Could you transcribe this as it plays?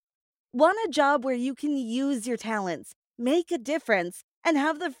Want a job where you can use your talents, make a difference, and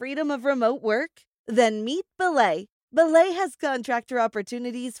have the freedom of remote work? Then meet Belay. Belay has contractor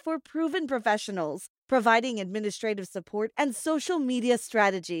opportunities for proven professionals, providing administrative support and social media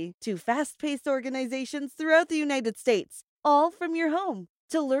strategy to fast-paced organizations throughout the United States, all from your home.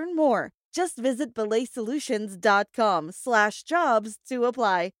 To learn more, just visit belaysolutions.com/jobs to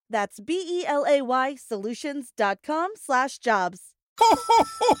apply. That's BELAY solutions.com/jobs.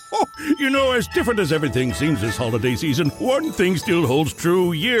 As different as everything seems this holiday season, one thing still holds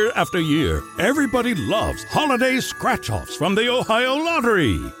true year after year. Everybody loves holiday scratch-offs from the Ohio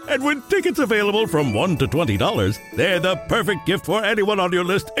Lottery. And with tickets available from $1 to $20, they're the perfect gift for anyone on your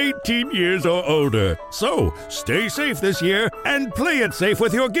list 18 years or older. So, stay safe this year and play it safe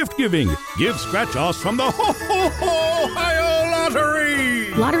with your gift giving. Give scratch-offs from the Ohio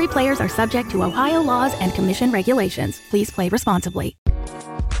Lottery! Lottery players are subject to Ohio laws and commission regulations. Please play responsibly.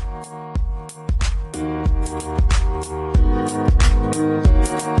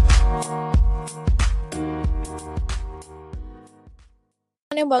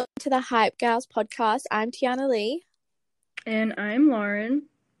 And welcome to the Hype Gals podcast. I'm Tiana Lee. And I'm Lauren.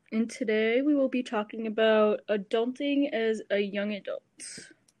 And today we will be talking about adulting as a young adult.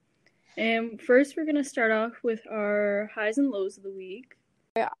 And first we're going to start off with our highs and lows of the week.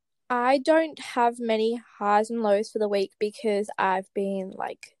 I don't have many highs and lows for the week because I've been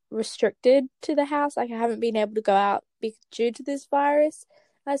restricted to the house. I haven't been able to go out due to this virus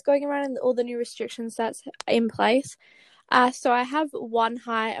that's going around and all the new restrictions that's in place. So I have one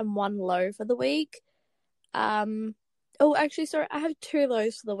high and one low for the week. I have two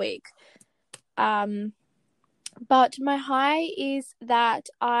lows for the week. But my high is that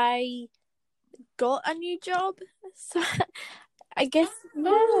I got a new job. So I guess you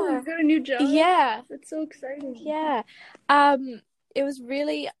got a new job? Yeah. That's so exciting. Yeah. It was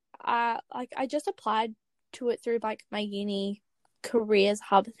really I just applied to it through my uni careers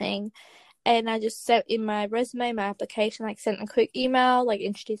hub thing. And I just sent in my resume, my application, sent a quick email,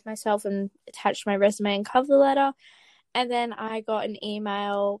 introduced myself and attached my resume and cover letter. And then I got an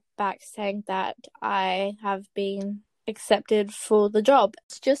email back saying that I have been accepted for the job.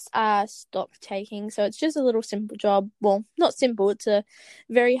 It's just stock taking. So it's just a little simple job. Well, not simple. It's a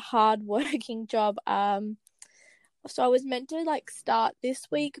very hard working job. So I was meant to start this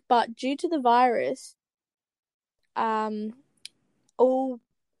week, but due to the virus, all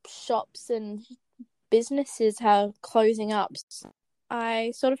shops and businesses are closing up.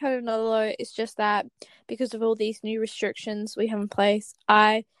 I sort of had another low. It's just that because of all these new restrictions we have in place,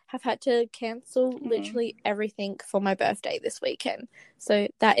 I have had to cancel literally everything for my birthday this weekend. So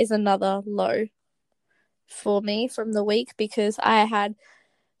that is another low for me from the week because I had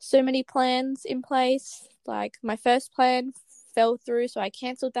so many plans in place. My first plan fell through, so I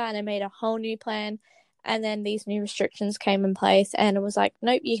cancelled that and I made a whole new plan. And then these new restrictions came in place and it was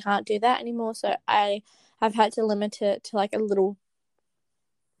nope, you can't do that anymore. So I have had to limit it to a little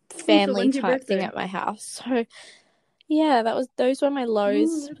family type thing at my house. So yeah, those were my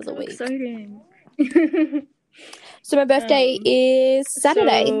lows for the week. Exciting. So my birthday is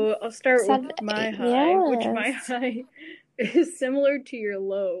Saturday. So I'll start with my high, which my high is similar to your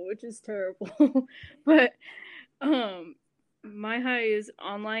low, which is terrible. But my high is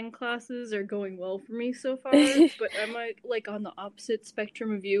online classes are going well for me so far, but I'm on the opposite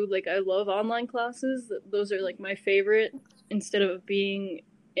spectrum of you. I love online classes. Those are my favorite instead of being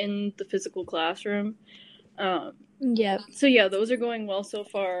in the physical classroom. Yeah. So yeah, those are going well so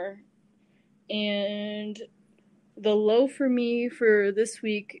far. And the low for me for this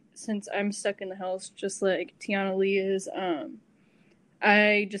week, since I'm stuck in the house, just like Tiana Lee is,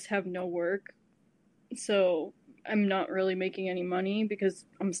 I just have no work. So I'm not really making any money because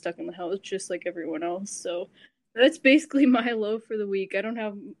I'm stuck in the house just like everyone else. So that's basically my low for the week. I don't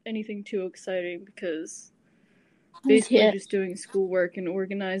have anything too exciting because basically just doing schoolwork and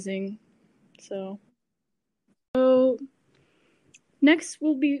organizing. So next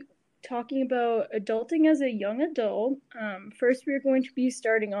we'll be talking about adulting as a young adult. First, we're going to be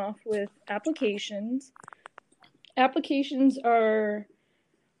starting off with applications. Applications are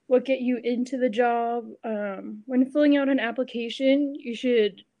what get you into the job. When filling out an application, you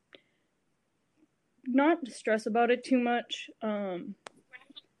should not stress about it too much. I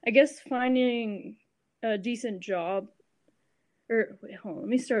guess finding a decent job. Wait, hold on, let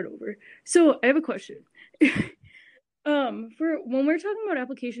me start over. So I have a question. For when we're talking about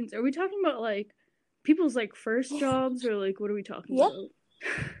applications, are we talking about people's first jobs or what are we talking about?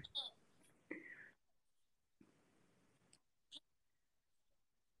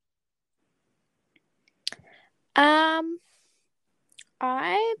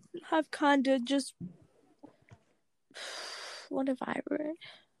 I have kind of just... What have I wrote?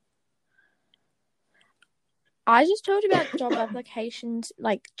 I just talked about job applications,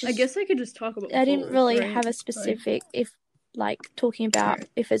 like, I guess I could just talk about I didn't both, really right? have a specific, if, like, talking about Alright.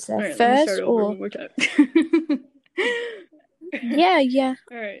 if it's a Alright, let me first start over or... one more time. Yeah.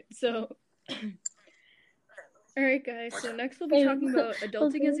 Alright, so... Alright, guys, so next we'll be talking about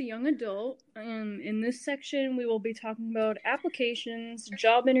adulting as a young adult. In this section, we will be talking about applications,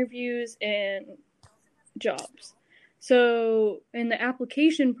 job interviews, and jobs. So, in the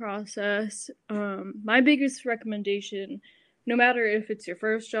application process, my biggest recommendation, no matter if it's your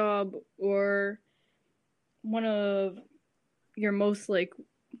first job or one of your most, like,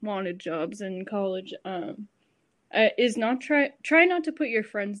 wanted jobs in college, is not try not to put your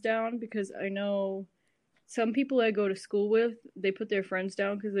friends down, because I know some people I go to school with, they put their friends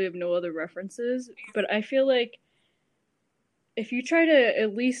down because they have no other references. But I feel like if you try to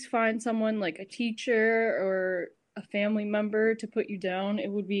at least find someone like a teacher or a family member to put you down, it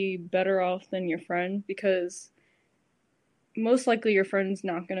would be better off than your friend, because most likely your friend's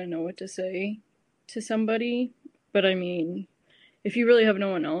not going to know what to say to somebody. But I mean, if you really have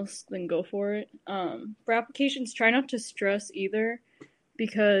no one else, then go for it. For applications, try not to stress either,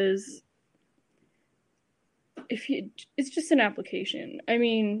 because it's just an application. I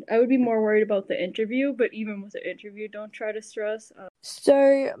mean, I would be more worried about the interview, but even with the interview, don't try to stress.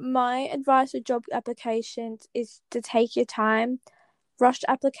 So my advice with job applications is to take your time. Rushed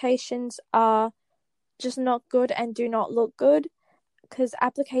applications are just not good and do not look good, because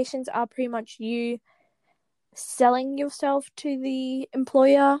applications are pretty much you selling yourself to the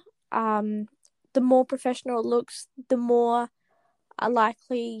employer. The more professional it looks, the more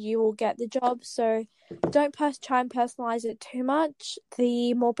likely you will get the job. So don't try and personalize it too much.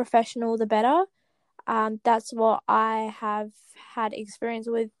 The more professional, the better. That's what I have had experience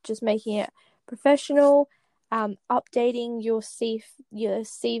with, just making it professional, updating your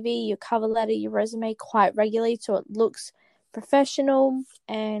CV, your cover letter, your resume quite regularly so it looks professional,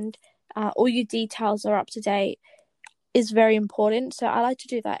 and all your details are up to date is very important. So I like to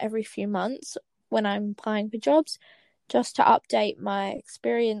do that every few months when I'm applying for jobs, just to update my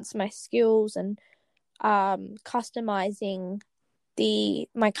experience, my skills, and customizing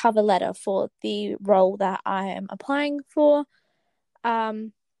my cover letter for the role that I am applying for.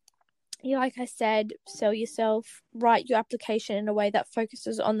 Like I said, sell yourself, write your application in a way that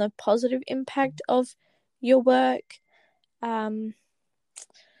focuses on the positive impact of your work, and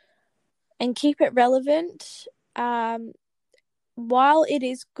keep it relevant. While it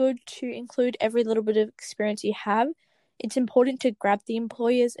is good to include every little bit of experience you have, it's important to grab the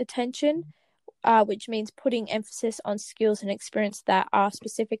employer's attention, which means putting emphasis on skills and experience that are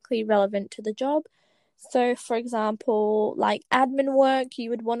specifically relevant to the job. So, for example, like admin work,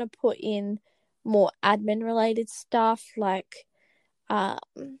 you would want to put in more admin-related stuff like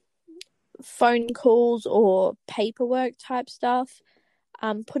phone calls or paperwork type stuff.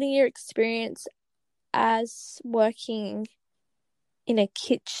 Putting your experience as working in a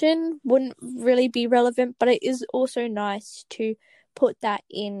kitchen wouldn't really be relevant, but it is also nice to put that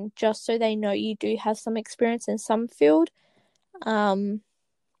in just so they know you do have some experience in some field.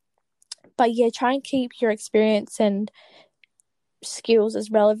 But yeah, try and keep your experience and skills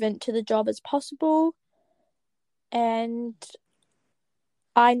as relevant to the job as possible. And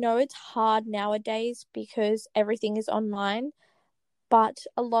I know it's hard nowadays because everything is online, but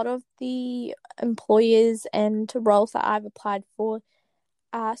a lot of the employers and roles that I've applied for,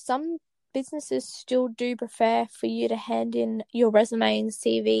 some businesses still do prefer for you to hand in your resume and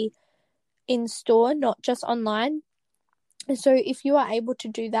CV in store, not just online. And so if you are able to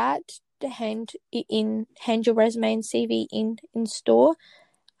do that, to hand your resume and CV in store,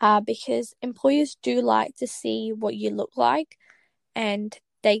 because employers do like to see what you look like, and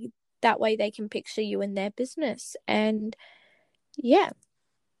that way they can picture you in their business. And yeah,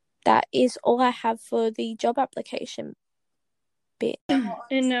 that is all I have for the job application bit.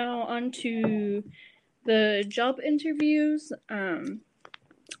 And now on to the job interviews.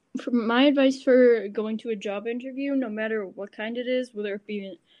 For my advice for going to a job interview, no matter what kind it is, whether it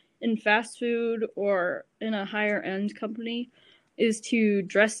be in fast food or in a higher end company, is to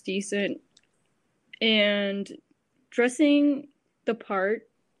dress decent. And dressing the part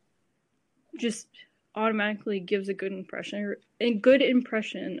just automatically gives a good impression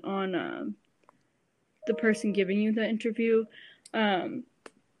on the person giving you the interview. And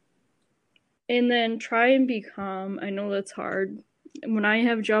then try and be calm. I know that's hard. When I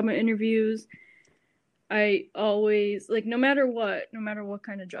have job interviews, I always, like, no matter what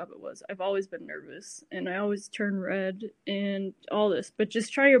kind of job it was, I've always been nervous and I always turn red and all this, but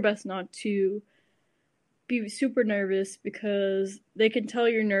just try your best not to be super nervous because they can tell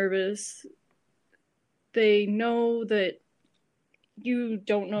you're nervous. They know that you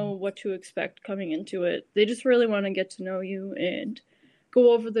don't know what to expect coming into it. They just really want to get to know you and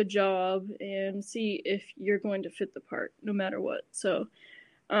go over the job and see if you're going to fit the part no matter what. So,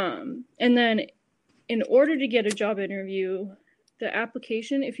 and then in order to get a job interview, the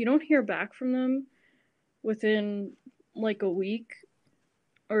application, if you don't hear back from them within like a week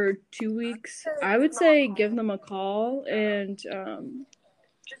or 2 weeks, I would say give them a call and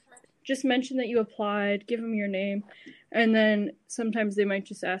just mention that you applied, give them your name, and then sometimes they might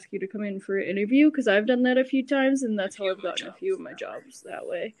just ask you to come in for an interview, because I've done that a few times, and that's how I've gotten a few of my jobs that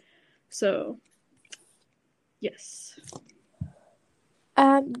way. So, yes.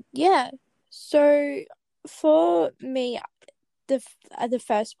 Yeah. So for me, the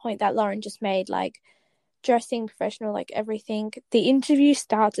first point that Lauren just made, like dressing professional, like everything, the interview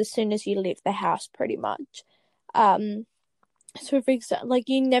starts as soon as you leave the house, pretty much. So for example, like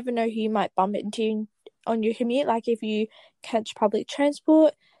you never know who you might bump into on your commute. Like if you catch public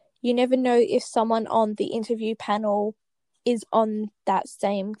transport, you never know if someone on the interview panel is on that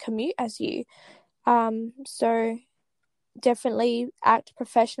same commute as you. So definitely act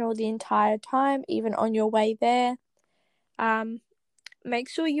professional the entire time, even on your way there. Make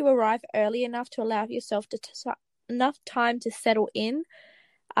sure you arrive early enough to allow yourself enough time to settle in.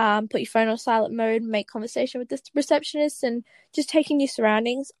 Put your phone on silent mode, make conversation with the receptionist, and just taking your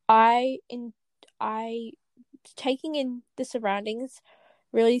surroundings. Taking in the surroundings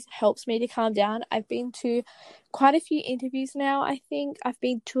really helps me to calm down. I've been to quite a few interviews now. I think I've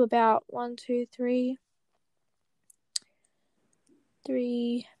been to about about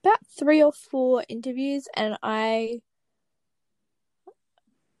 3 or 4 interviews, and I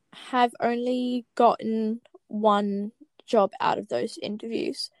have only gotten one job out of those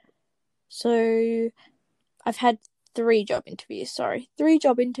interviews. So I've had 3 job interviews,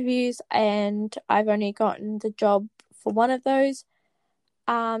 and I've only gotten the job for one of those.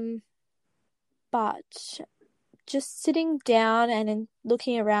 But just sitting down and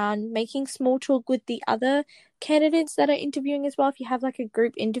looking around, making small talk with the other candidates that are interviewing as well. If you have like a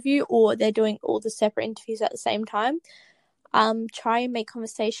group interview or they're doing all the separate interviews at the same time, try and make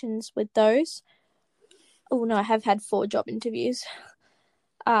conversations with those. Oh no, I have had 4 job interviews.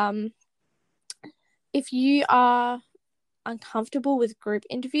 If you are uncomfortable with group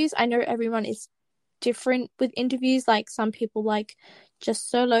interviews, I know everyone is different with interviews. Like some people like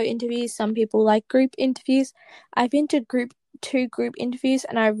just solo interviews, some people like group interviews. I've been to 2 group interviews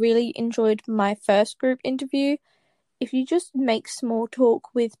and I really enjoyed my first group interview. If you just make small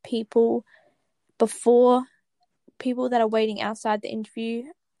talk with people before, people that are waiting outside the interview,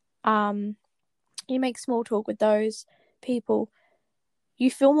 you make small talk with those people,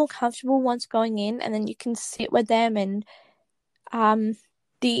 you feel more comfortable once going in, and then you can sit with them, and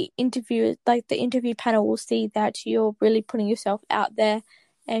the interview panel will see that you're really putting yourself out there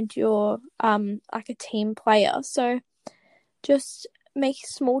and you're like a team player. So just make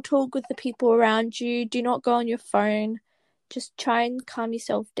small talk with the people around you. Do not go on your phone. Just try and calm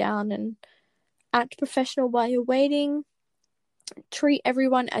yourself down and act professional while you're waiting. Treat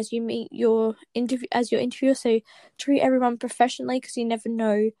everyone as you meet your interviewer. So treat everyone professionally, because you never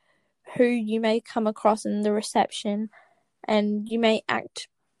know who you may come across in the reception, and you may act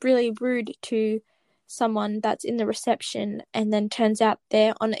really rude to someone that's in the reception and then turns out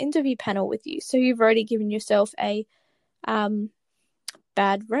they're on an interview panel with you. So you've already given yourself a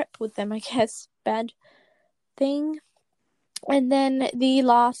bad rep with them, I guess. Bad thing. And then the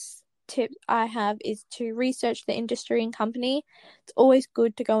last tip I have is to research the industry and company. It's always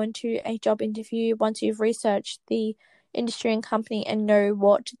good to go into a job interview once you've researched the industry and company and know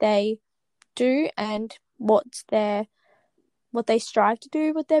what they do and what they strive to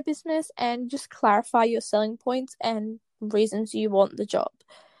do with their business, and just clarify your selling points and reasons you want the job.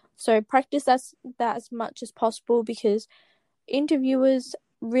 So practice that as much as possible, because interviewers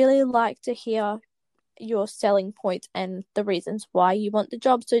really like to hear your selling points and the reasons why you want the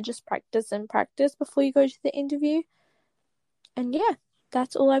job. So just practice and practice before you go to the interview. And yeah,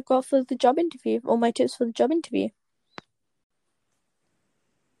 that's all I've got for the job interview, all my tips for the job interview.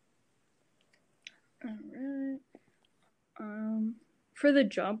 All right. For the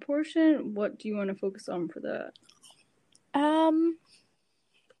job portion, what do you want to focus on for that?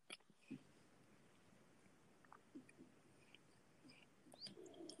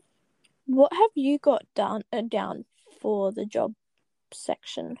 What have you got down for the job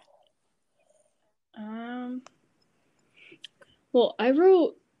section? Well, I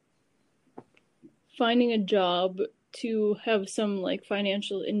wrote finding a job to have some like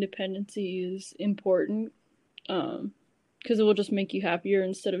financial independency is important, because it will just make you happier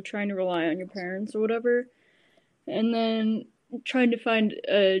instead of trying to rely on your parents or whatever. And then trying to find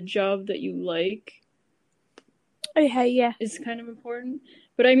a job that you like Okay, yeah. is kind of important.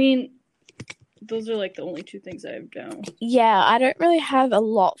 But I mean, those are like the only two things I have down. Yeah, I don't really have a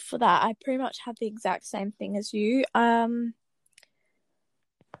lot for that. I pretty much have the exact same thing as you.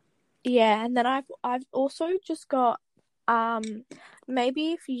 Yeah, and then I've also just got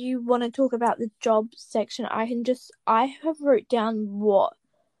maybe if you want to talk about the job section, I have wrote down what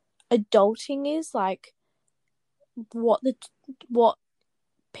adulting is, like what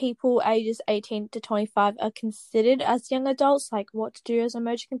people ages 18 to 25 are considered as young adults, like what to do as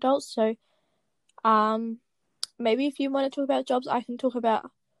emerging adults. So maybe if you want to talk about jobs, I can talk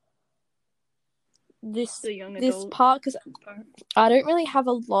about this part, because I don't really have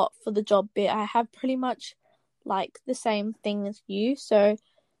a lot for the job bit. I have pretty much like the same thing as you. So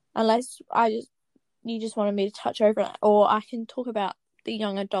unless you just wanted me to touch over it, or I can talk about the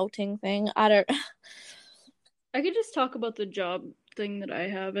young adulting thing. I could just talk about the job thing that I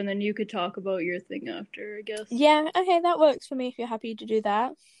have, and then you could talk about your thing after, I guess. Yeah, okay, that works for me if you're happy to do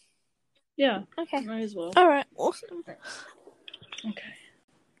that. Yeah. Okay. Might as well. All right. Awesome. Okay.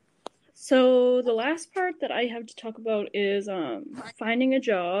 So the last part that I have to talk about is finding a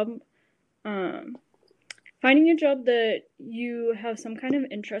job. Finding a job that you have some kind of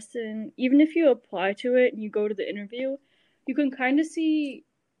interest in. Even if you apply to it and you go to the interview, you can kind of see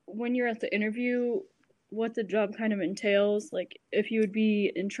when you're at the interview what the job kind of entails, like if you would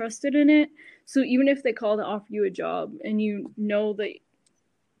be interested in it. So even if they call to offer you a job and you know that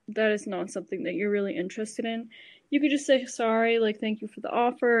that is not something that you're really interested in, you could just say sorry, like thank you for the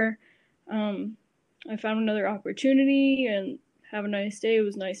offer. I found another opportunity, and have a nice day. It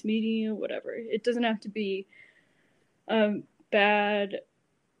was nice meeting you, whatever. It doesn't have to be a bad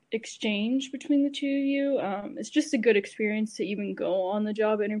exchange between the two of you. It's just a good experience to even go on the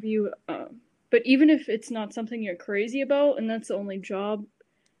job interview. But even if it's not something you're crazy about and that's the only job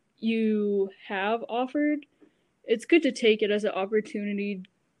you have offered, it's good to take it as an opportunity.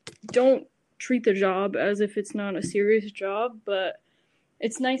 Don't treat the job as if it's not a serious job, but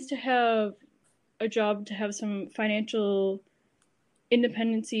it's nice to have a job to have some financial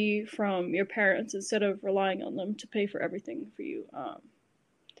independency from your parents instead of relying on them to pay for everything for you.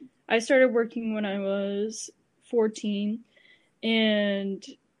 I started working when I was 14, and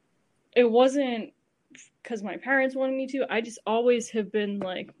it wasn't because my parents wanted me to. I just always have been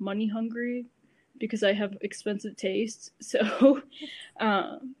like money hungry because I have expensive tastes. So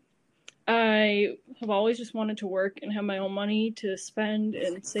I have always just wanted to work and have my own money to spend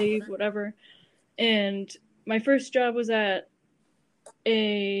and save, whatever. And my first job was at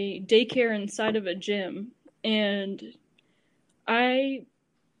a daycare inside of a gym, and it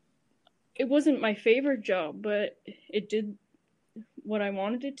wasn't my favorite job, but it did what I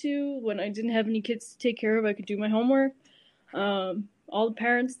wanted it to. When I didn't have any kids to take care of, I could do my homework. All the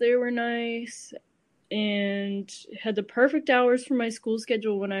parents there were nice and had the perfect hours for my school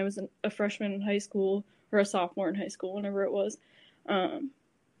schedule when I was a freshman in high school, or a sophomore in high school, whenever it was.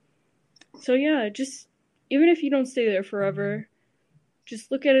 So yeah, just even if you don't stay there forever,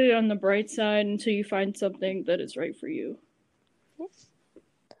 just look at it on the bright side until you find something that is right for you.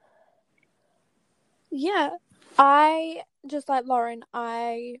 Yeah, I just like Lauren,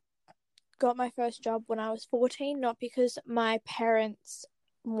 I got my first job when I was 14, not because my parents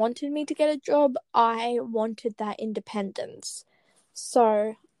wanted me to get a job. I wanted that independence.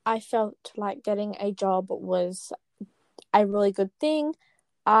 So I felt like getting a job was a really good thing.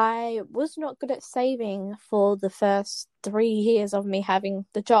 I was not good at saving for the first 3 years of me having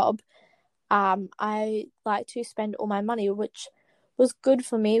the job. I like to spend all my money, which was good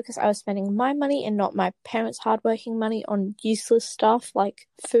for me because I was spending my money and not my parents' hardworking money on useless stuff like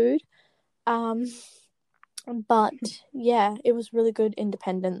food. But yeah, it was really good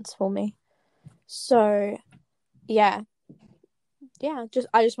independence for me. So yeah, I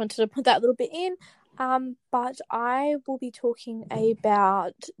just wanted to put that little bit in. But I will be talking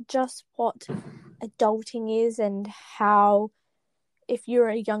about just what adulting is and how, if you're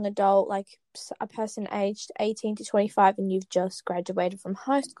a young adult, like a person aged 18 to 25 and you've just graduated from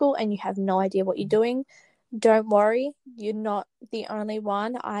high school and you have no idea what you're doing, don't worry, you're not the only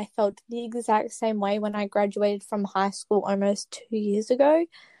one. I felt the exact same way when I graduated from high school almost 2 years ago.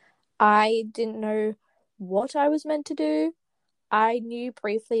 I didn't know what I was meant to do. I knew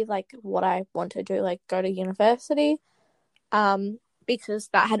briefly like what I want to do, like go to university. because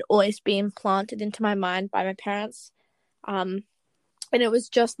that had always been planted into my mind by my parents. And it was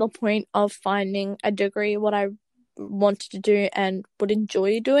just the point of finding a degree, what I wanted to do and would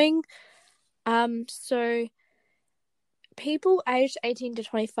enjoy doing. So people aged 18 to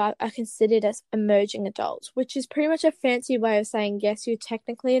 25 are considered as emerging adults, which is pretty much a fancy way of saying, yes, you're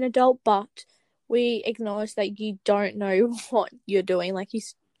technically an adult, but we acknowledge that you don't know what you're doing. Like, you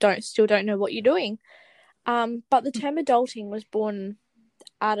still don't know what you're doing. But the term adulting was born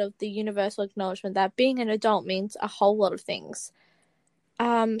out of the universal acknowledgement that being an adult means a whole lot of things.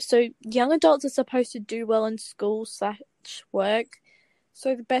 So young adults are supposed to do well in school/work.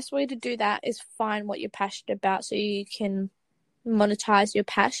 So the best way to do that is find what you're passionate about so you can monetize your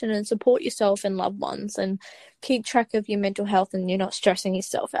passion and support yourself and loved ones and keep track of your mental health, and you're not stressing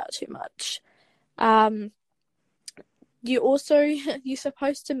yourself out too much. You're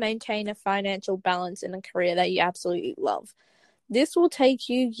supposed to maintain a financial balance in a career that you absolutely love. This will take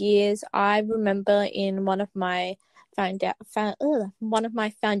you years. I remember in one of my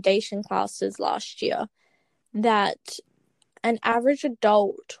foundation classes last year that an average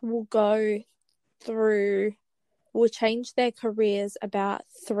adult will change their careers about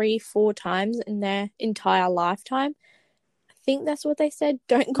 3-4 times in their entire lifetime. I think that's what they said.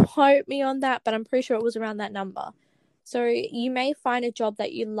 Don't quote me on that, but I'm pretty sure it was around that number. So you may find a job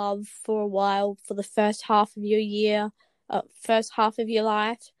that you love for a while, for the first half of your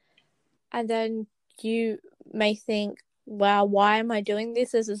life, and then you may think, wow, why am I doing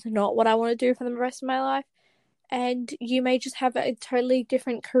this? This is not what I want to do for the rest of my life. And you may just have a totally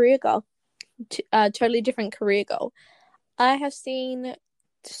different career goal. I have seen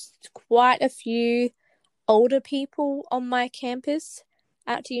quite a few older people on my campus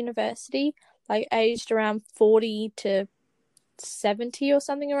at university, like aged around 40 to 70 or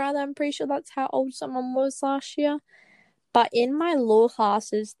something or other. I'm pretty sure that's how old someone was last year. But in my law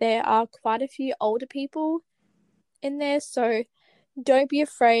classes, there are quite a few older people in there, so don't be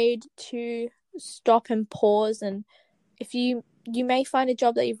afraid to stop and pause. And if you may find a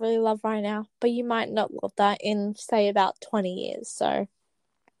job that you really love right now, but you might not love that in, say, about 20 years. So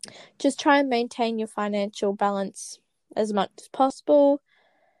just try and maintain your financial balance as much as possible.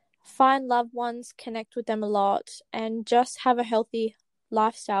 Find loved ones, connect with them a lot, and just have a healthy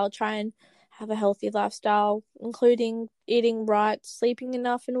lifestyle. Try and have a healthy lifestyle, including eating right, sleeping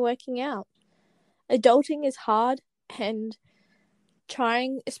enough, and working out. Adulting is hard, and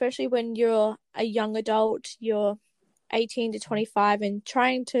especially when you're a young adult, you're 18 to 25, and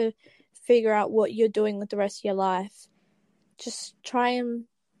trying to figure out what you're doing with the rest of your life. Just try and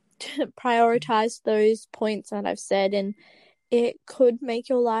prioritize those points that I've said, and it could make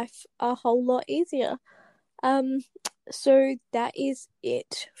your life a whole lot easier. So that is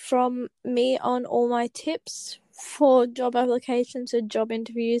it from me on all my tips for job applications and job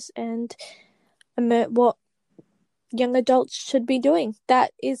interviews and what young adults should be doing.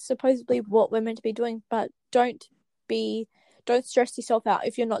 That is supposedly what we're meant to be doing, but don't stress yourself out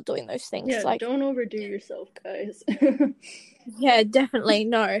if you're not doing those things. Yeah, don't overdo yourself, guys. Yeah, definitely,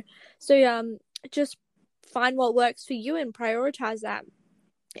 no. So just find what works for you and prioritize that.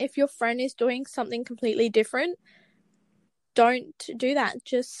 If your friend is doing something completely different, don't do that.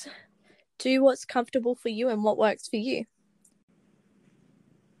 Just do what's comfortable for you and what works for you.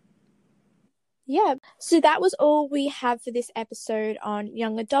 Yeah, so that was all we have for this episode on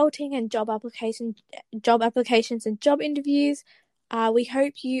young adulting and job applications and job interviews. We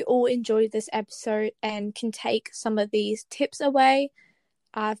hope you all enjoyed this episode and can take some of these tips away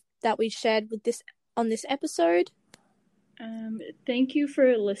that we shared on this episode. Thank you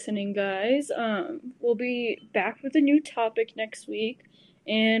for listening, guys. We'll be back with a new topic next week,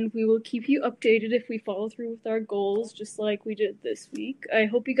 and we will keep you updated if we follow through with our goals, just like we did this week. I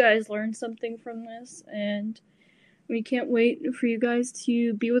hope you guys learned something from this, and we can't wait for you guys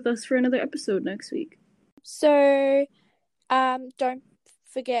to be with us for another episode next week. So, don't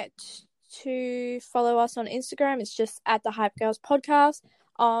forget to follow us on Instagram. It's just at the Hype Girls Podcast.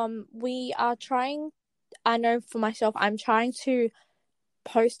 We are trying, I know for myself, I'm trying to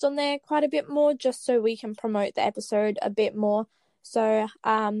post on there quite a bit more just so we can promote the episode a bit more. So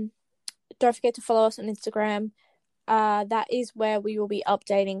don't forget to follow us on Instagram. That is where we will be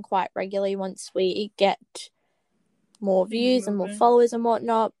updating quite regularly once we get more views and more followers and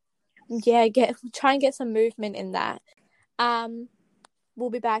whatnot. Yeah, try and get some movement in that. We'll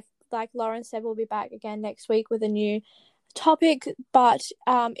be back, like Lauren said, we'll be back again next week with a new topic. But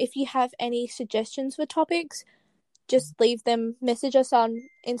if you have any suggestions for topics, just message us on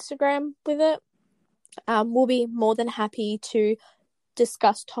Instagram with it. We'll be more than happy to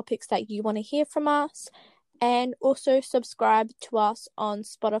discuss topics that you want to hear from us. And also subscribe to us on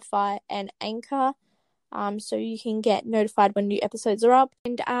Spotify and Anchor, so you can get notified when new episodes are up.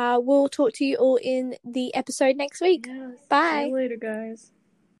 And we'll talk to you all in the episode next week. Yes. Bye. See you later, guys.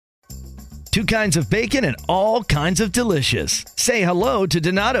 2 kinds of bacon and all kinds of delicious. Say hello to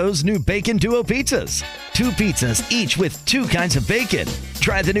Donato's new Bacon Duo pizzas. 2 pizzas, each with 2 kinds of bacon.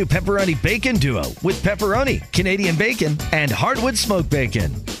 Try the new Pepperoni Bacon Duo with pepperoni, Canadian bacon, and hardwood smoked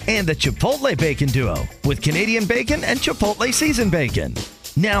bacon. And the Chipotle Bacon Duo with Canadian bacon and Chipotle seasoned bacon.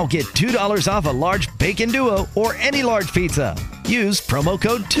 Now get $2 off a large Bacon Duo or any large pizza. Use promo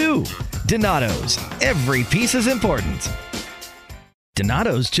code 2. Donato's. Every piece is important.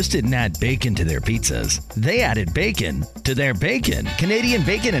 Donato's just didn't add bacon to their pizzas. They added bacon to their bacon. Canadian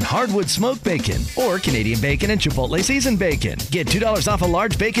bacon and hardwood smoked bacon. Or Canadian bacon and Chipotle seasoned bacon. Get $2 off a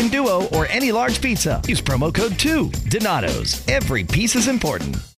large Bacon Duo or any large pizza. Use promo code 2. Donato's. Every piece is important.